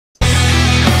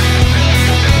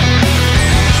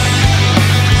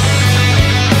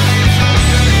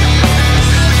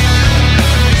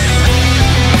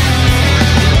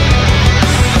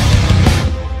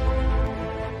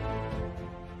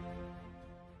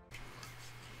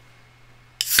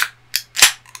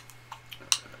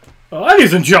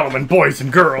Ladies and gentlemen, boys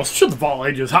and girls, to the all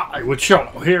ages,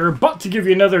 HollywoodShono here, but to give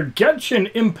you another Genshin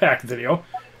Impact video.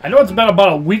 I know it's been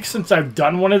about a week since I've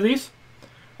done one of these.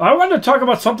 I wanted to talk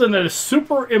about something that is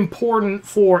super important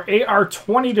for AR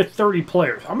 20 to 30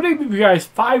 players. I'm going to give you guys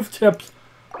 5 tips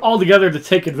altogether to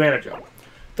take advantage of.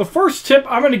 The first tip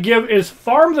I'm going to give is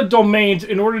farm the domains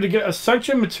in order to get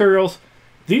Ascension Materials.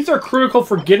 These are critical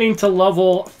for getting to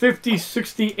level 50,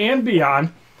 60, and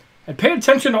beyond. And pay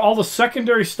attention to all the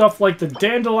secondary stuff like the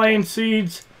Dandelion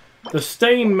Seeds, the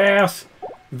Stained Mass,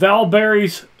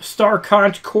 Valberries,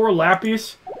 Starconch, Cor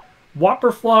Lapis,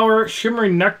 Whopperflower,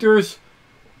 Shimmering Nectars,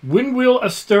 Windwheel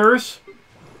Asters,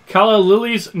 Calla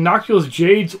Lilies, Noctilucous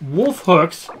Jades,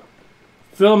 Wolfhooks,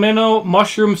 Philanemo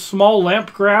Mushroom, Small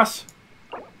Lampgrass,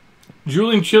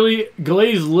 Jueyun Chili,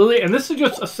 Glaze Lily, and this is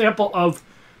just a sample of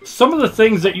some of the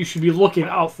things that you should be looking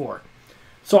out for.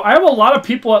 So I have a lot of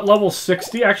people at level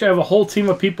 60. Actually, I have a whole team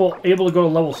of people able to go to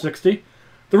level 60.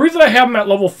 The reason I have them at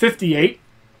level 58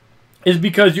 is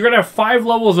because you're going to have 5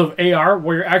 levels of AR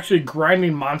where you're actually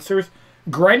grinding monsters,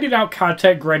 grinding out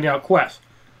content, grinding out quests.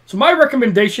 So my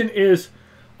recommendation is,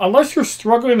 unless you're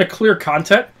struggling to clear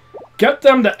content, get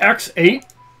them to X8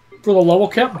 for the level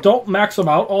cap. Don't max them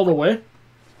out all the way,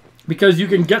 because you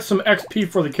can get some XP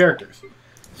for the characters.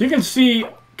 So you can see,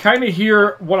 kind of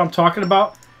hear what I'm talking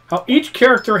about. How each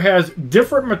character has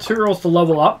different materials to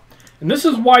level up. And this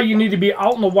is why you need to be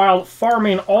out in the wild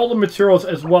farming all the materials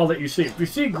as well that you see. If you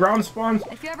see ground spawns,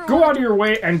 go out of your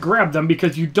way and grab them,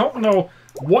 because you don't know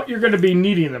what you're going to be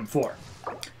needing them for.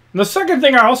 And the second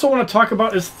thing I also want to talk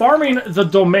about is farming the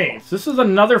domains. This is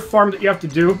another farm that you have to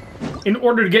do in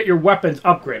order to get your weapons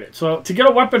upgraded. So to get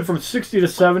a weapon from 60 to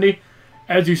 70,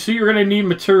 as you see, you're going to need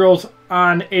materials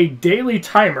on a daily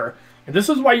timer. And this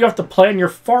is why you have to plan your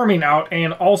farming out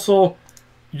and also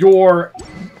your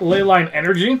leyline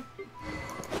energy,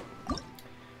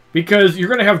 because you're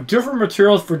going to have different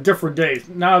materials for different days.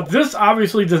 Now, this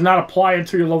obviously does not apply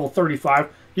until you're level 35.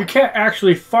 You can't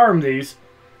actually farm these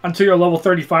until you're level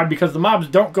 35 because the mobs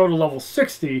don't go to level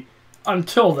 60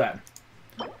 until then.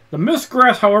 The mist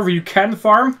grass, however, you can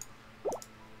farm,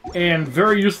 and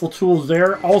very useful tools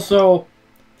there. Also,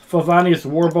 Favanius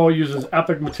Warbow uses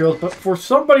epic materials, but for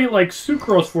somebody like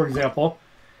Sucrose, for example,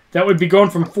 that would be going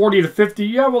from 40 to 50,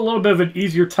 you have a little bit of an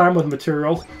easier time with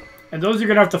materials, and those you're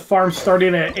going to have to farm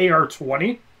starting at AR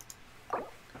 20,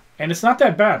 and it's not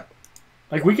that bad.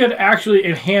 Like, we could actually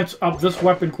enhance up this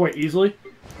weapon quite easily,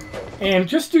 and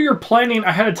just do your planning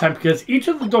ahead of time, because each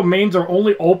of the domains are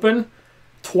only open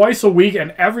twice a week,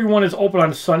 and everyone is open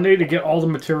on Sunday to get all the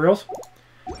materials.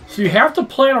 So you have to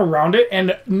plan around it,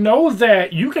 and know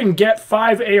that you can get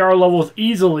 5 AR levels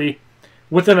easily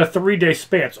within a 3-day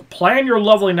span. So plan your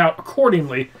leveling out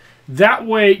accordingly. That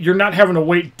way you're not having to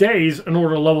wait days in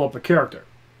order to level up a character.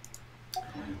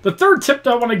 The third tip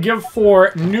that I want to give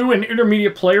for new and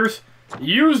intermediate players,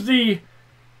 use the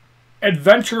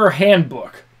Adventurer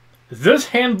Handbook. This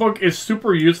handbook is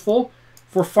super useful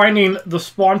for finding the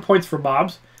spawn points for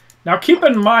mobs. Now, keep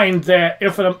in mind that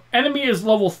if an enemy is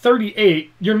level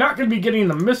 38, you're not going to be getting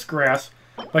the mistgrass,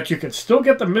 but you can still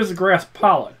get the mistgrass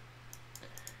pollen.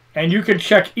 And you can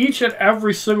check each and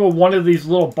every single one of these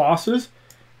little bosses.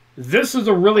 This is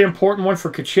a really important one for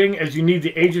Kaching, as you need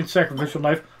the Agent Sacrificial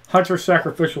Knife, Hunter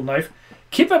Sacrificial Knife.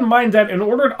 Keep in mind that in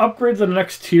order to upgrade to the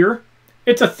next tier,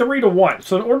 it's a 3-to-1.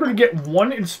 So in order to get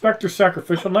 1 Inspector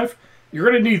Sacrificial Knife, you're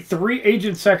going to need 3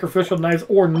 Agent Sacrificial Knives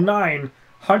or 9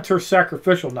 Hunter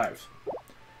Sacrificial Knives.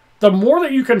 The more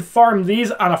that you can farm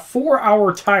these on a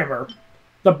 4-hour timer,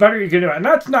 the better you can do it. And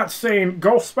that's not saying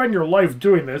go spend your life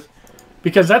doing this,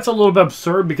 because that's a little bit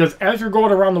absurd, because as you're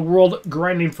going around the world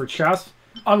grinding for chests,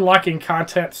 unlocking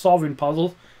content, solving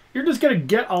puzzles, you're just going to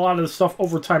get a lot of this stuff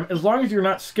over time, as long as you're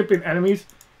not skipping enemies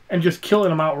and just killing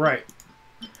them outright.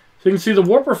 So you can see the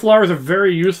Whopperflowers are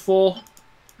very useful,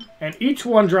 and each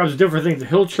one drops different things. The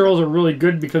Hill Churls are really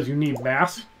good because you need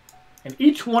mass. And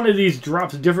each one of these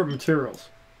drops different materials.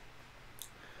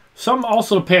 Some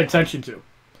also to pay attention to.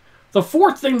 The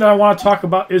fourth thing that I want to talk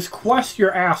about is quest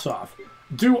your ass off.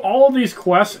 Do all of these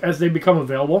quests as they become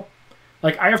available.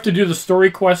 Like, I have to do the story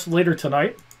quest later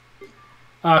tonight.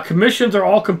 Commissions are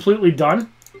all completely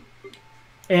done.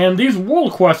 And these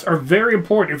world quests are very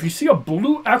important. If you see a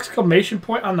blue exclamation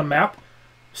point on the map,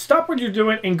 stop what you're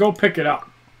doing and go pick it up.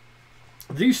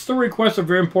 These story quests are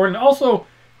very important. Also,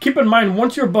 keep in mind,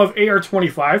 once you're above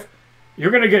AR25,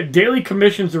 you're going to get daily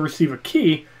commissions to receive a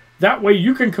key. That way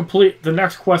you can complete the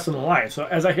next quest in the line. So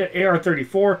as I hit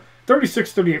AR34,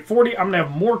 36, 38, 40, I'm going to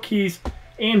have more keys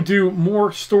and do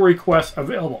more story quests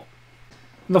available.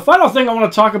 And the final thing I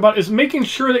want to talk about is making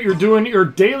sure that you're doing your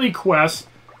daily quests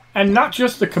And not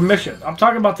just the commissions. I'm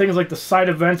talking about things like the side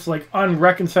events like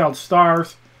Unreconciled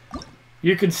Stars.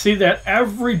 You can see that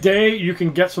every day you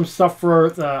can get some stuff for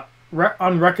the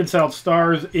Unreconciled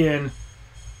Stars in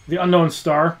the Unknown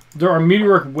Star. There are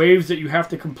meteoric waves that you have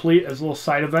to complete as little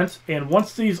side events. And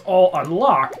once these all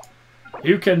unlock,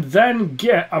 you can then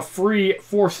get a free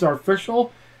 4-star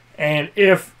official. And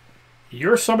if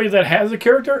you're somebody that has a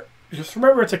character, just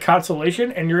remember it's a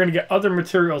consolation and you're going to get other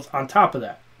materials on top of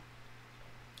that.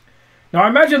 Now I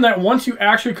imagine that once you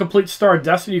actually complete Star of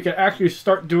Destiny, you can actually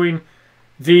start doing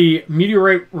the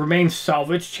Meteorite Remains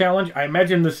Salvage Challenge. I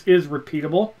imagine this is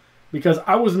repeatable because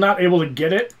I was not able to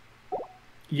get it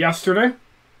yesterday,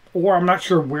 or I'm not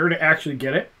sure where to actually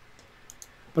get it.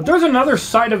 But there's another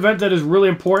side event that is really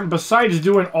important besides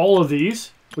doing all of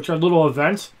these, which are little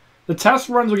events. The test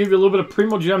runs will give you a little bit of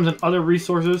Primo Gems and other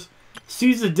resources.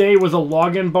 Seize the Day was a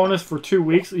login bonus for 2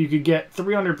 weeks. You could get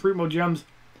 300 Primo Gems,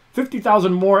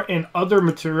 50,000 more in other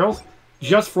materials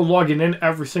just for logging in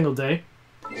every single day.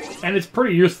 And it's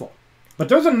pretty useful. But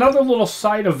there's another little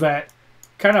side event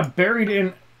kind of buried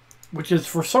in, which is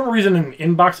for some reason in the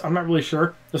inbox, I'm not really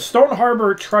sure. The Stone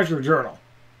Harbor Treasure Journal.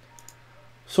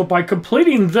 So by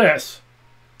completing this,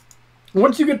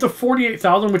 once you get to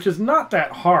 48,000, which is not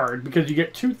that hard because you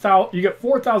get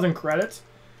 4,000 credits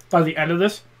by the end of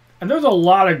this. And there's a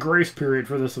lot of grace period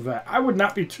for this event. I would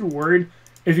not be too worried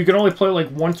if you can only play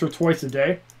like once or twice a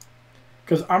day.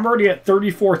 Because I'm already at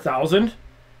 34,000.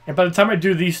 And by the time I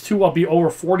do these two, I'll be over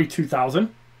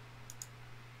 42,000.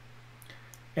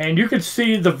 And you can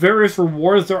see the various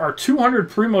rewards. There are 200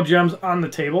 Primo Gems on the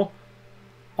table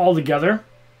altogether,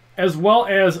 as well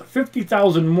as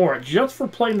 50,000 more just for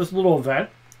playing this little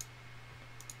event.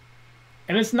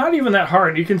 And it's not even that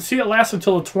hard. You can see it lasts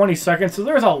until the 22nd, so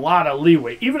there's a lot of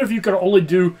leeway. Even if you can only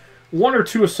do 1 or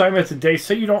 2 assignments a day,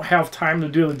 say you don't have time to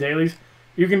do the dailies,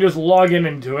 you can just log in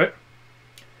and do it.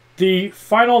 The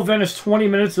final event is 20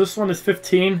 minutes. This one is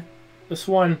 15. This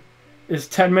one is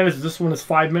 10 minutes. This one is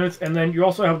 5 minutes. And then you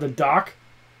also have the dock,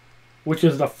 which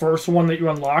is the first one that you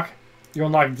unlock. You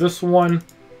unlock this one.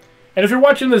 And if you're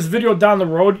watching this video down the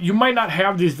road, you might not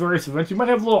have these various events. You might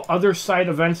have little other side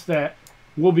events that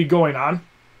will be going on.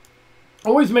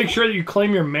 Always make sure that you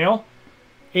claim your mail,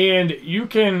 and you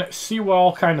can see what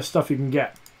all kind of stuff you can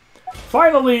get.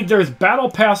 Finally, there's Battle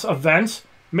Pass events.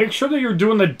 Make sure that you're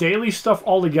doing the daily stuff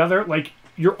all together. Like,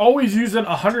 you're always using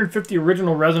 150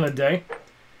 original resin a day.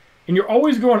 And you're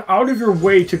always going out of your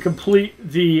way to complete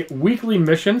the weekly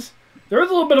missions. There is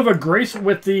a little bit of a grace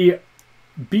with the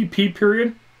BP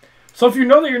period. So if you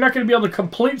know that you're not going to be able to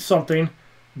complete something,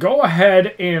 go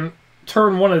ahead and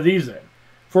turn one of these in.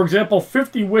 For example,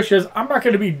 50 wishes, I'm not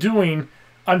going to be doing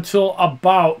until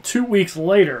about 2 weeks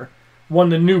later when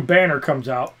the new banner comes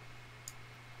out.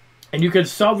 And you can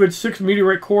salvage 6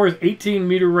 meteorite cores, 18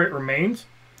 meteorite remains.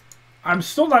 I'm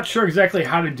still not sure exactly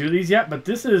how to do these yet, but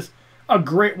this is a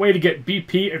great way to get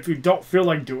BP if you don't feel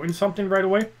like doing something right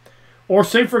away. Or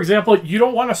say, for example, you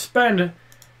don't want to spend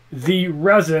the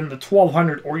resin, the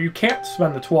 1200, or you can't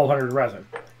spend the 1200 resin,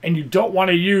 and you don't want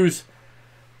to use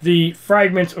the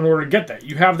fragments in order to get that.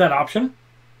 You have that option.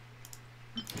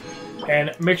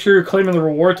 And make sure you're claiming the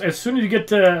rewards. As soon as you get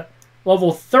to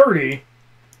level 30,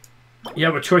 you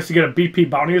have a choice to get a BP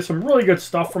bounty. There's some really good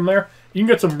stuff from there. You can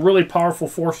get some really powerful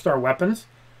 4-star weapons.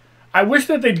 I wish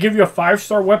that they'd give you a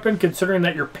 5-star weapon, considering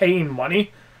that you're paying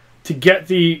money to get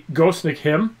the Ghostnik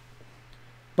Hymn.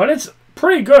 But it's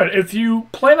pretty good. If you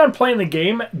plan on playing the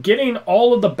game, getting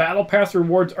all of the Battle Pass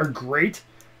rewards are great,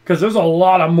 because there's a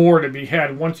lot of more to be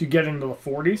had once you get into the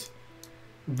 40s.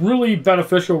 Really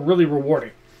beneficial, really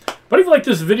rewarding. But if you like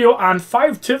this video on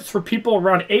 5 tips for people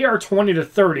around AR20 to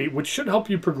 30, which should help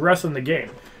you progress in the game,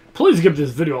 please give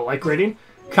this video a like rating,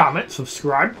 comment,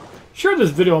 subscribe, share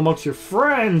this video amongst your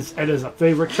friends, and as a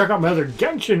favorite, check out my other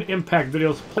Genshin Impact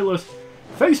videos playlist,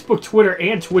 Facebook, Twitter,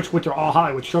 and Twitch, which are all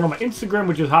HollywoodShono. My Instagram,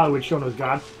 which is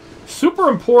HollywoodShono's Super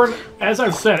important, as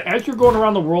I've said, as you're going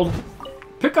around the world,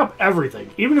 pick up everything.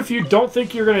 Even if you don't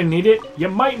think you're going to need it, you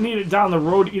might need it down the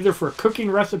road, either for a cooking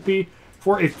recipe,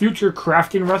 for a future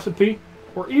crafting recipe,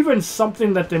 or even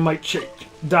something that they might change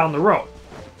down the road.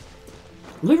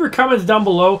 Leave your comments down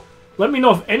below. Let me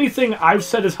know if anything I've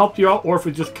said has helped you out, or if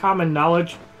it's just common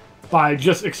knowledge by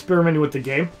just experimenting with the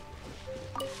game.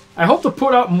 I hope to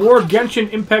put out more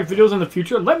Genshin Impact videos in the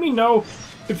future. Let me know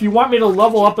if you want me to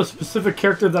level up a specific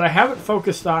character that I haven't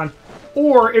focused on,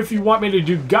 or if you want me to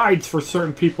do guides for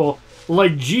certain people,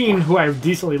 like Jean, who I have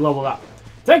decently leveled up.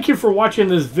 Thank you for watching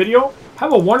this video.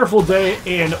 Have a wonderful day,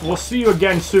 and we'll see you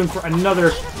again soon for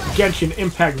another Genshin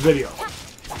Impact video.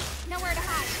 Nowhere to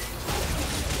hide.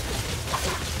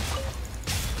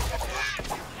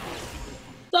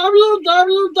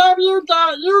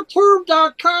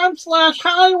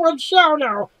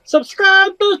 www.youtube.com/HollywoodShono.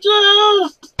 Subscribe,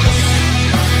 bitches!